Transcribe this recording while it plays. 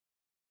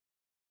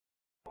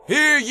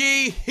Hear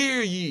ye,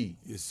 hear ye.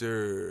 Yes,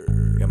 sir.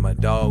 Got my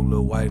dog,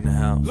 Lil White, in the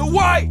house. Lil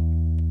White!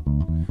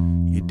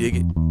 You dig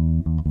it?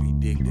 We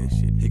dig that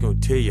shit. He gonna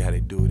tell you how they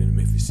do it in the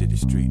Memphis City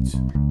streets.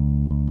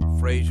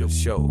 Frazier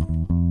Show,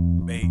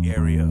 Bay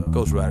Area.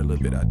 Ghost ride a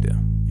little bit out there.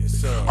 Yes,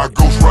 sir. I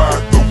ghost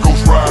ride, no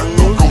ghost ride,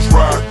 no ghost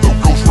ride, no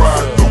ghost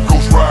ride, no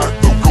ghost ride,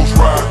 no ghost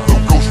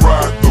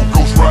ride, no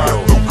ghost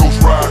ride, no ghost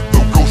ride, no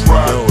ghost ride, no ghost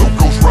ride, no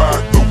ghost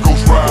ride, no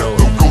ghost ride,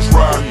 no ghost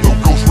ride, no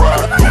ghost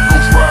ride, no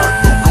ghost ride,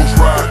 no ghost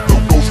ride, no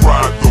ghost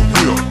ride, the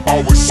whip.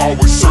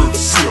 Always serve the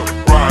sip.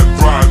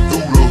 Ride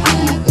through the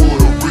hood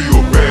with a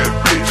real bad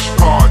bitch.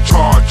 Hard,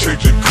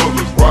 changing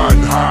colors,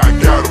 riding high,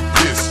 got a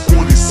piss.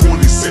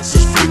 26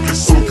 is flicking,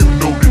 so you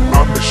know that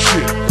I'm the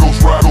shit.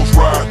 Ghost ride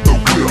the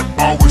whip.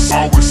 Always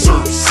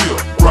serve the sip.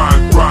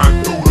 Ride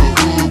through the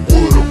hood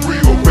with a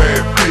real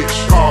bad bitch.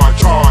 Hard,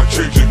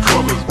 changing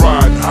colors,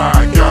 riding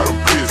high, got a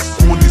piss.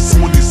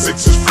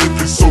 26 is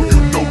flicking, so you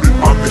know that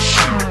I'm the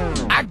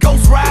shit. I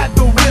ghost ride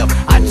the whip,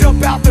 I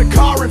jump out the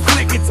car and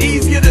flick. It's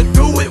easier to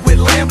do it with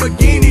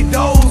Lamborghini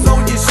doors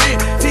on your shit.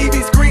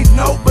 TV screens,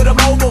 no, but a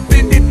mobile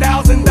 $50,000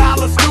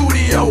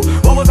 studio.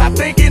 What was I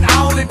thinking? I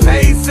only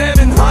paid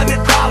 $700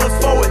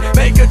 for it.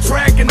 Make a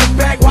track in the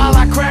back while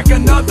I crack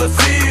another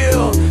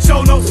seal.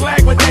 Show no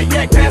slack with that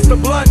yak, pass the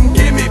blunt and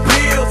give me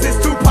pills. It's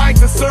 2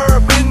 pints of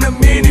syrup in the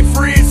mini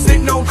fridge,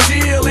 sitting on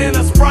chill in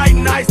a Sprite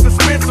and ice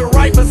dispenser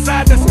right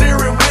beside the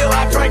steering wheel.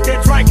 I drank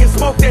that drink and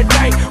smoked that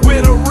dank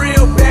with a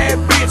real bad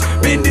bitch,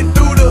 bending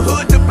through the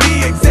hood to be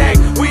exact.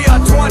 We are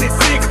 26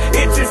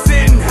 inches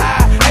sitting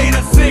high, ain't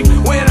a sick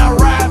when I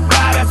ride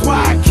by. That's why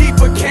I keep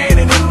a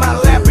cannon in my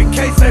lap in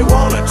case they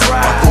wanna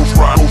try. I ghost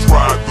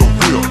ride the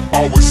whip.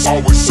 Always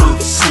serve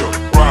the sip.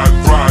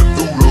 Ride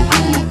through the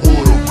hood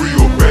with a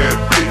real bad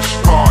bitch.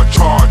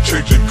 Hard,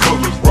 changing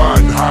colors,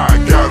 riding high,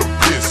 got a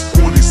piss.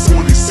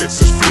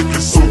 26 is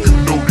flicking, so you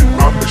know that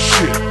I'm the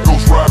shit.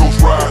 Ghost ride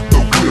the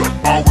whip.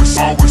 Always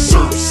serve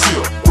the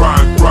sip.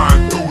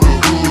 Ride through the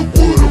hood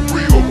with a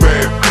real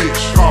bad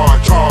bitch. Hard,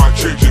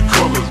 changing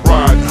colors,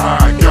 riding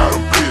high, got a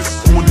piss.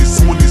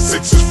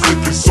 26 is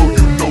flicking, so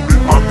you know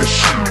that I'm the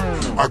shit.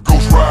 I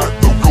ghost ride,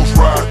 no ghost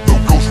ride, no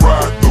ghost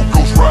ride, no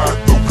ghost ride,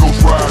 no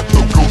ghost ride,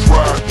 no ghost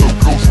ride, no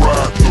ghost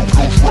ride, no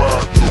ghost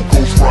ride, no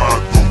ghost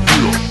ride, the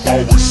whip.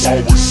 Always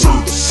serve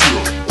the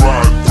sip.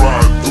 Ride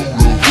through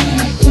the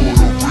hood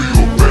with a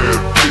real bad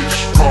bitch.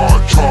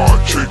 Hard,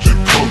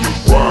 changing colors,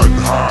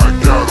 riding high,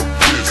 got a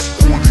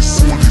piss.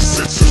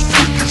 26 is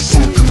flicking, so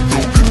you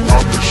know that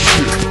I'm the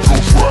shit.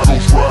 Ghost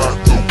ride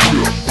the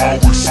whip.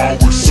 Always serve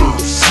the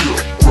sip.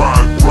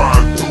 Ride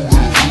through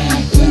the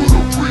hood with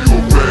a real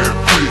bad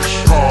bitch.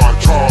 Hard,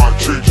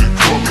 changing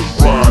colors,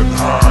 riding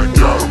high,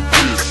 got a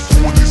piss.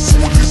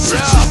 26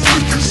 is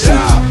flicking, so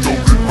you know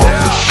that I'm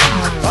the shit.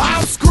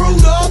 I'm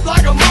screwed up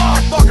like a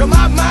motherfucker,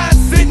 my mind's